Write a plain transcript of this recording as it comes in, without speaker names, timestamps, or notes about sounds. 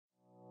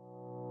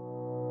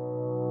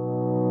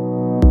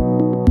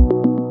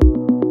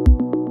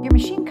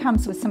machine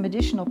comes with some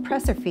additional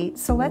presser feet,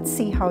 so let's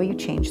see how you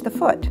change the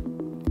foot.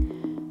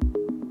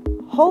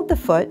 Hold the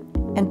foot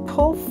and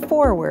pull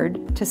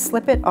forward to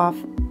slip it off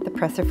the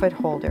presser foot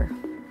holder.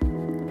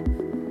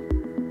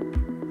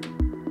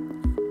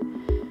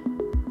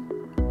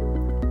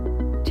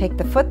 Take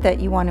the foot that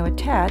you want to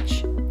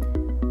attach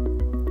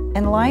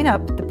and line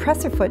up the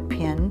presser foot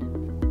pin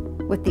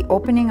with the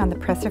opening on the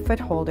presser foot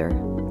holder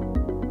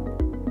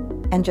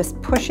and just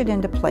push it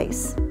into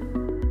place.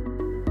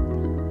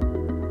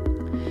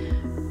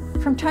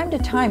 From time to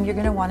time, you're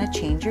going to want to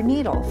change your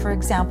needle, for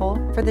example,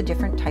 for the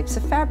different types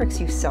of fabrics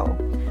you sew.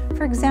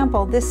 For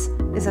example, this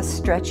is a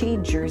stretchy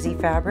jersey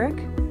fabric.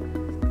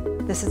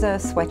 This is a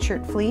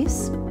sweatshirt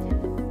fleece.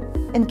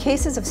 In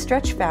cases of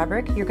stretch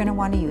fabric, you're going to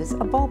want to use a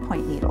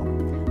ballpoint needle.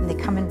 And they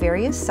come in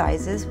various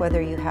sizes,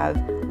 whether you have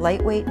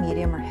lightweight,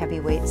 medium, or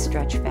heavyweight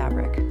stretch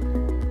fabric.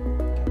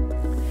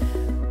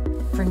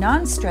 For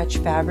non-stretch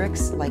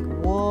fabrics like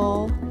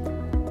wool,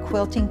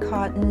 quilting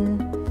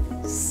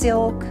cotton,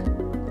 silk,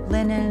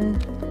 linen,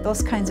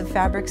 those kinds of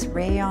fabrics,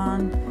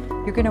 rayon,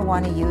 you're going to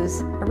want to use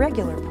a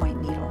regular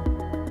point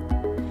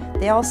needle.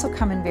 They also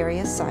come in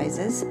various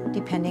sizes,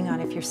 depending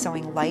on if you're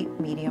sewing light,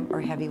 medium, or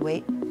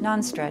heavyweight,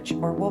 non-stretch,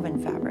 or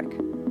woven fabric.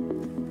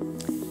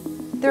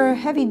 There are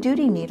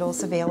heavy-duty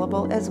needles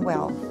available as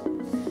well.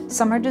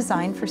 Some are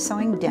designed for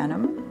sewing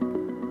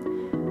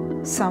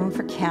denim, some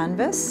for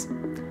canvas,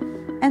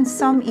 and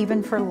some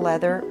even for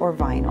leather or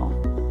vinyl.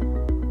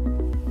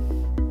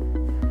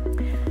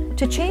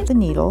 To change the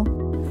needle,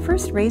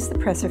 first raise the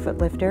presser foot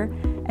lifter,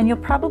 and you'll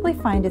probably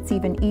find it's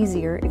even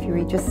easier if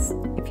you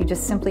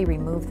just simply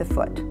remove the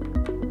foot.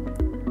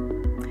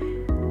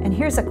 And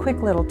here's a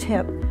quick little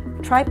tip.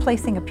 Try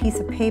placing a piece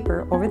of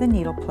paper over the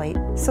needle plate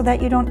so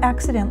that you don't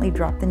accidentally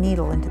drop the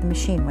needle into the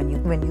machine when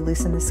you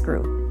loosen the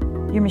screw.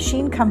 Your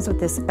machine comes with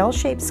this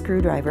L-shaped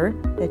screwdriver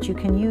that you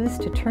can use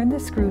to turn the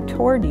screw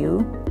toward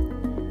you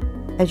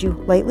as you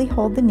lightly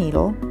hold the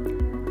needle,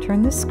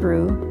 turn the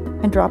screw,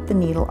 and drop the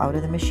needle out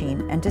of the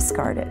machine and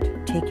discard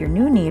it. Take your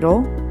new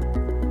needle,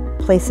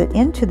 place it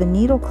into the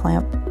needle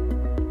clamp,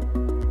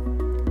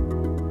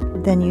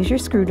 then use your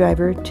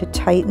screwdriver to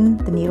tighten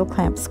the needle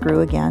clamp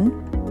screw again.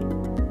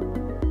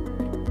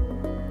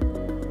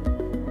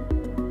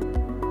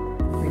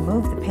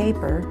 Remove the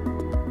paper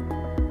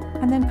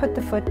and then put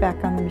the foot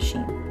back on the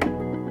machine.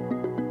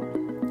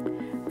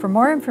 For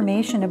more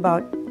information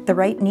about the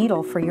right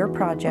needle for your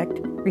project,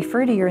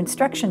 refer to your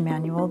instruction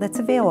manual that's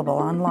available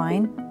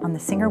online on the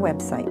Singer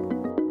website.